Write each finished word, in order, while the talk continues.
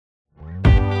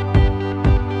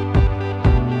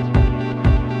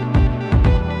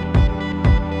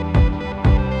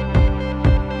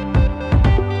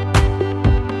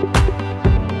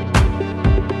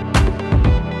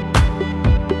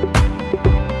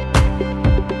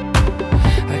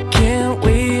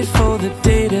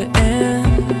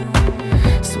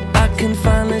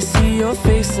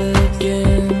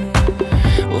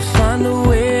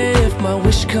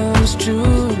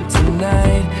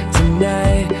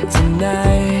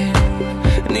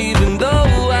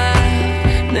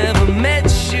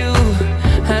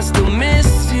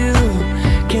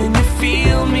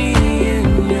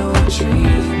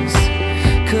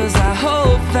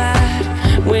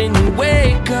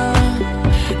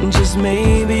and just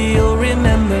maybe you'll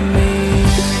remember me.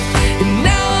 And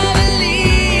now I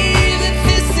believe that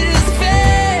this is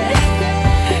fate,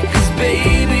 'cause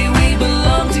baby, we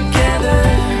belong together.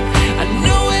 I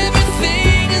know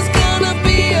everything is gonna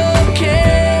be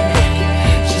okay,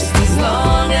 just as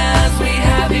long as we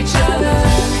have each other.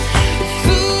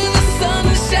 Through the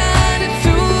sunshine and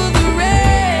through the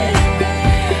rain,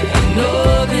 I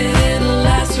know that it'll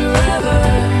last forever.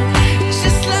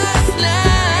 Just last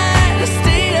night I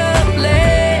stayed up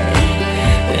late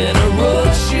and I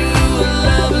wrote you a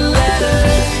love letter.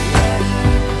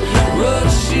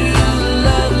 Wrote you a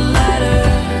love letter.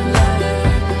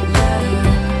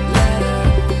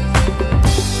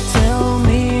 Tell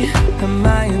me, am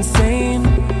I insane?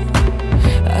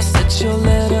 I set your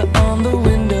letter on the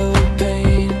window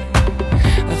pane.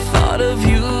 I thought of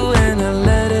you and I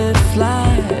let it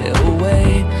fly away,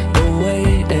 away,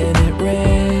 and it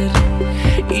read,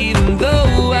 even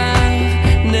though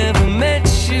I've never met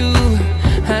you,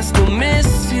 I still miss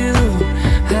you.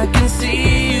 I can see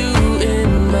you in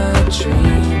my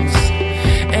dreams,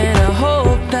 and I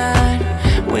hope that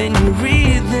when you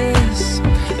read this,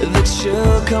 that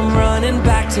you'll come running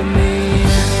back to me.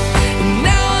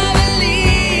 Now I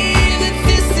believe that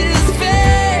this is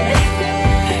fate,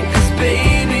 'cause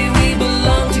baby, we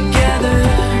belong together.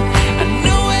 I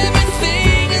know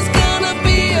everything is gonna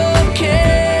be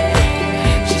okay,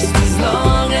 just as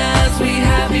long as we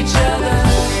have each other.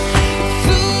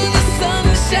 Through the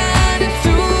sunshine and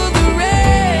through the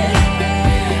rain,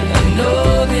 I know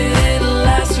that it'll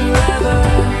last forever.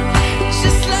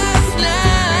 Just last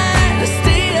night I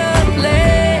stayed up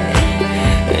late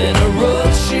and I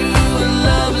wrote you a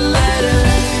love letter.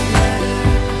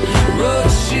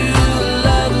 Wrote you a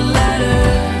love letter.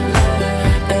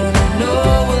 And I know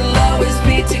we'll always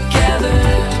be together,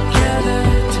 together,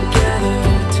 together,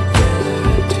 together,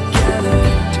 together,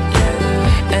 together.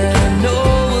 And I know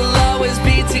we'll always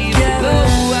be together.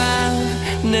 Though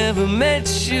I've never met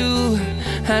you,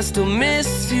 I still miss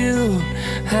you.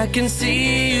 I can see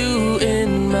you in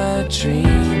my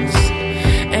dreams,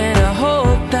 and I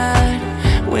hope that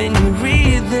when you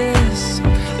read this,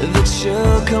 that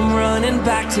you'll come running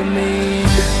back to me.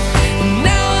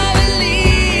 Now I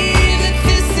believe that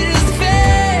this is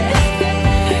fate,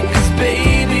 'cause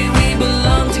baby, we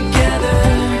belong together.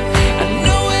 I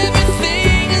know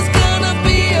everything is gonna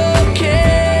be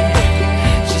okay,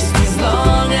 just as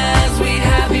long as we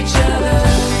have each other.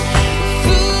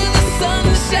 Through the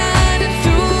sunshine and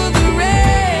through the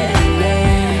rain,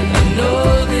 I know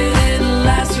that it'll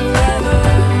last forever.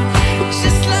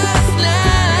 Just last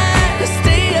night I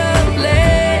stayed up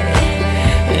late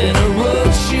and I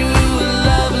wrote you a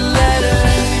love letter.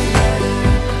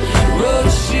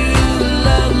 Wrote you a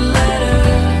love letter.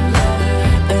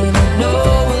 And I know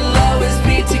we'll always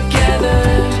be together,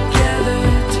 together,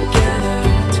 together,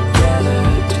 together,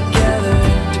 together,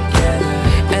 together.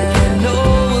 And I know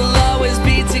we'll always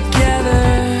be together.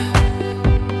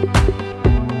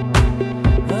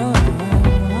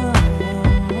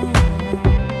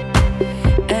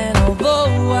 And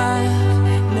although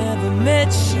I've never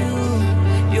met you,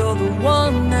 you're the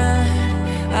one that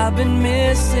I've been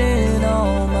missing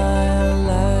all my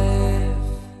life.